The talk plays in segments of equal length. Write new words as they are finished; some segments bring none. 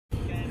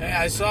Hey,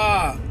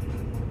 I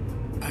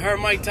heard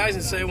Mike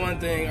Tyson say one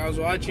thing. I was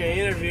watching an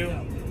interview.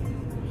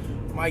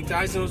 Mike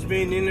Tyson was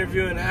being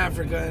interviewed in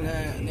Africa,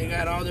 and they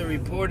got all the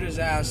reporters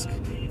asked.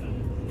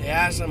 They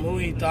asked him who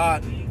he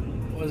thought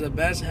was the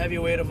best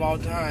heavyweight of all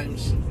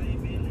times.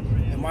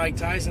 And Mike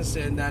Tyson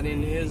said that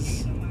in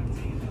his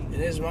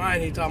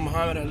mind, he thought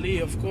Muhammad Ali,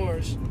 of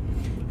course.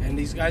 And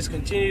these guys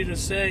continue to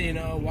say, you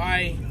know,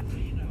 why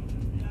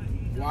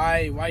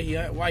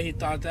he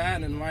thought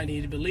that and why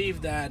he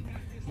believed that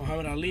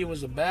Muhammad Ali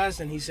was the best.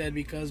 And he said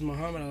because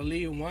Muhammad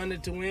Ali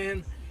wanted to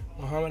win,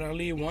 Muhammad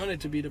Ali wanted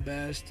to be the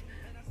best,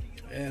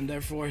 and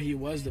therefore he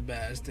was the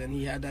best, and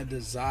he had that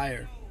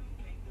desire.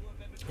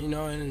 You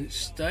know, and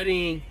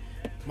studying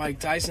Mike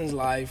Tyson's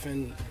life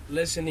and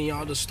listening to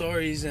all the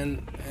stories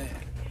and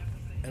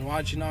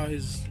watching all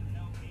his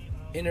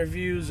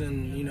interviews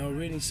and, you know,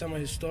 reading some of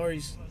his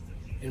stories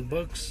in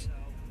books,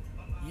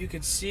 you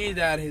could see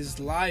that his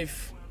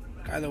life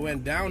kind of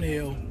went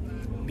downhill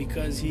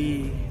because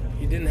he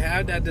didn't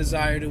have that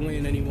desire to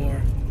win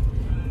anymore.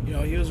 You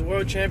know, he was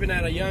world champion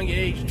at a young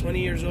age, 20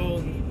 years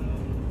old,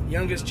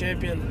 youngest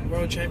champion,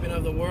 world champion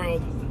of the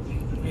world,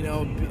 you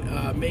know,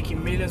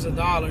 making millions of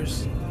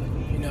dollars,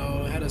 you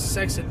know, had a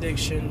sex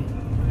addiction.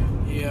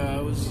 He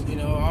was, you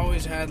know,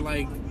 always had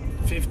like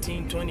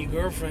 15, 20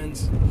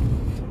 girlfriends,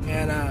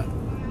 and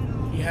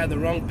he had the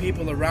wrong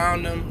people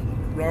around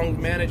him, wrong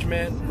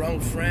management, wrong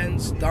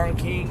friends. Don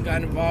King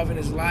got involved in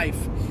his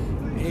life,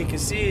 and you can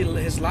see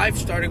his life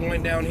started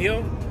going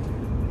downhill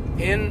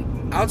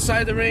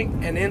outside the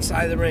ring and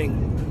inside the ring.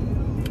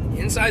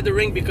 Inside the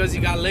ring because he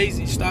got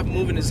lazy, stopped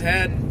moving his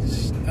head,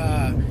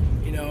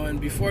 you know,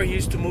 and before he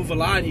used to move a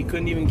lot, he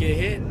couldn't even get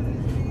hit.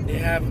 They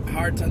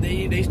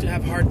used to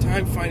have hard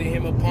time finding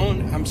him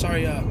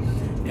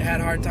they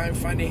had a hard time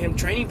finding him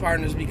training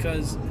partners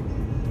because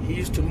he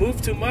used to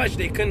move too much.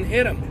 They couldn't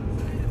hit him.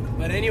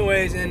 But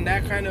anyways, and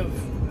that kind of,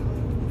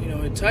 you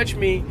know, it touched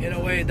me in a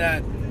way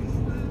that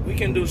we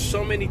can do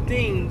so many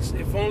things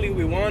if only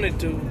we wanted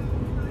to.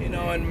 You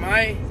know, in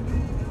my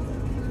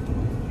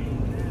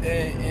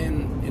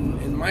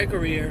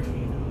career,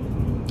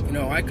 you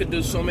know, I could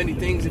do so many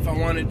things if I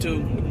wanted to.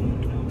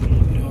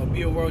 You know,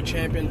 be a world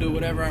champion, do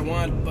whatever I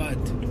want.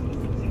 But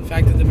the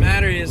fact of the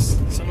matter is,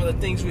 some of the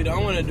things we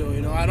don't want to do.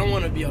 You know, I don't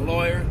want to be a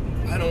lawyer.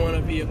 I don't want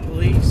to be a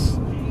police.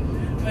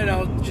 You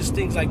know, just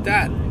things like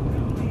that.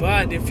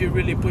 But if you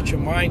really put your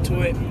mind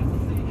to it,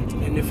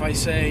 and if I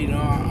say, you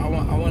know, I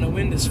want to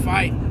win this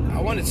fight,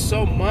 I want it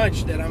so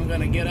much that I'm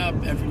going to get up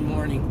every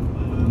morning.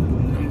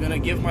 I'm going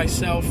to give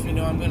myself, you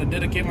know, I'm going to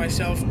dedicate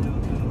myself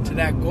to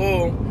that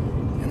goal,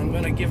 and I'm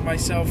going to give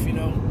myself, you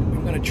know,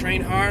 I'm going to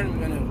train hard. I'm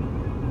going to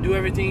do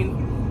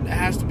everything that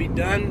has to be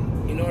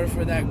done in order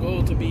for that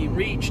goal to be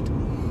reached.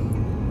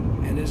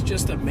 And it's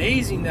just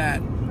amazing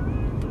that,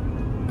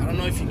 I don't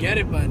know if you get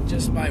it, but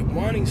just by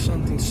wanting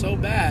something so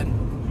bad,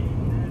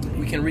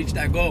 we can reach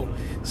that goal.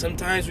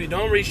 Sometimes we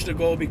don't reach the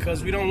goal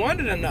because we don't want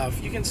it enough.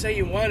 You can say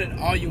you want it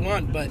all you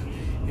want, but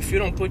if you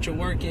don't put your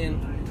work in,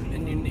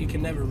 then you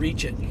can never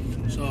reach it.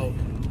 So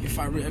if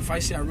I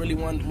say I really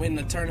want to win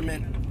the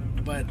tournament,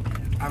 but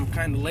I'm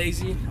kind of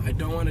lazy, I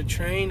don't want to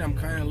train, I'm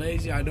kind of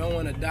lazy, I don't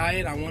want to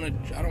diet, I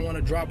don't want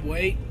to drop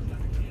weight,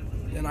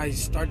 then I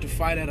start to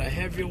fight at a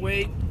heavier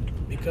weight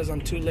because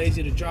I'm too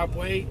lazy to drop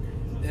weight,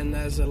 then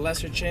there's a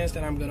lesser chance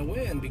that I'm going to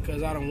win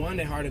because I don't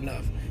want it hard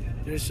enough.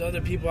 There's other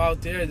people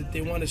out there that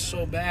they want it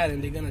so bad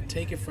and they're going to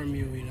take it from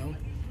you, you know.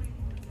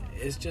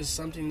 It's just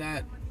something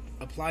that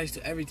applies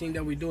to everything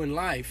that we do in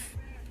life.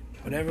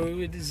 Whatever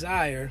we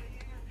desire,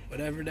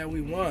 whatever that we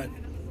want,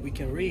 we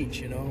can reach,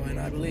 you know. And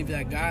I believe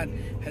that God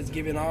has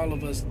given all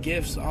of us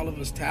gifts, all of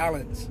us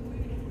talents.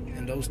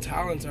 And those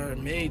talents are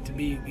made to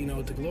be, you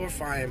know, to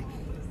glorify Him.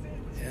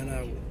 And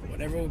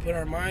whatever we put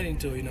our mind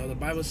into, you know, the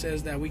Bible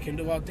says that we can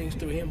do all things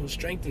through Him who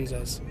strengthens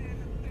us.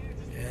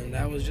 And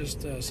that was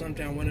just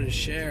something I wanted to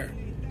share.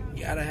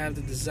 You got to have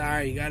the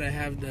desire. You got to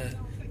have the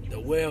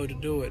will to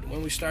do it.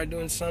 When we start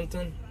doing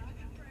something,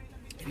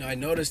 you know, I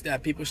noticed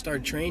that people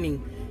start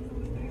training.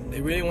 They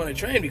really want to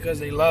train because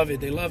they love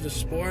it. They love the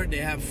sport. They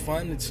have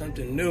fun. It's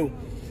something new.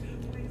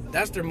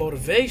 That's their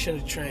motivation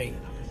to train.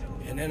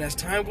 And then as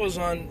time goes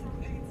on,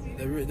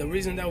 the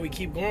reason that we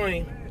keep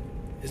going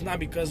is not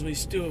because we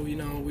still, you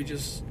know, we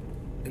just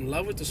in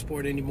love with the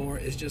sport anymore.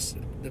 It's just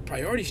the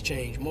priorities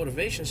change.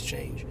 Motivations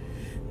change.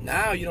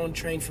 Now you don't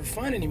train for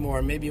fun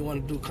anymore. Maybe you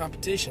want to do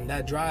competition.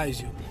 That drives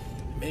you.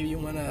 Maybe you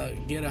want to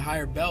get a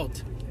higher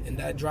belt, and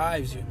that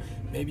drives you.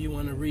 Maybe you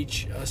want to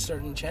reach a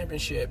certain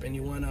championship, and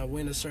you want to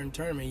win a certain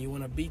tournament. You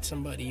want to beat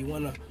somebody. You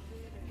want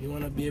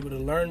to be able to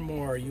learn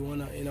more. You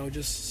want to, you know,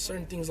 just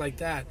certain things like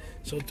that.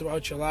 So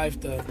throughout your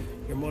life,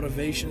 your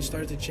motivations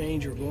start to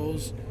change. Your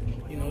goals,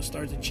 you know,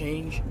 start to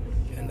change,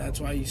 and that's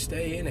why you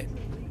stay in it.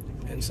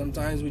 And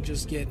sometimes we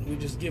just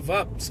give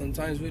up.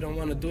 Sometimes we don't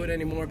want to do it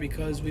anymore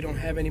because we don't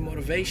have any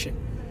motivation.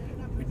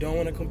 We don't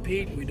want to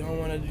compete. We don't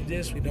want to do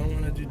this. We don't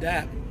want to do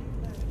that.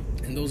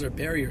 And those are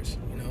barriers,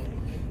 you know.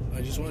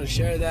 I just want to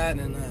share that,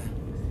 and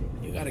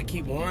you got to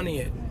keep wanting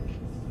it.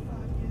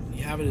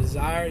 You have a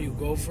desire, you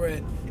go for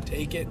it, you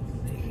take it,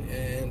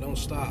 and don't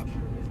stop.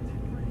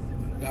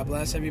 God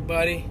bless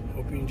everybody.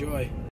 Hope you enjoy.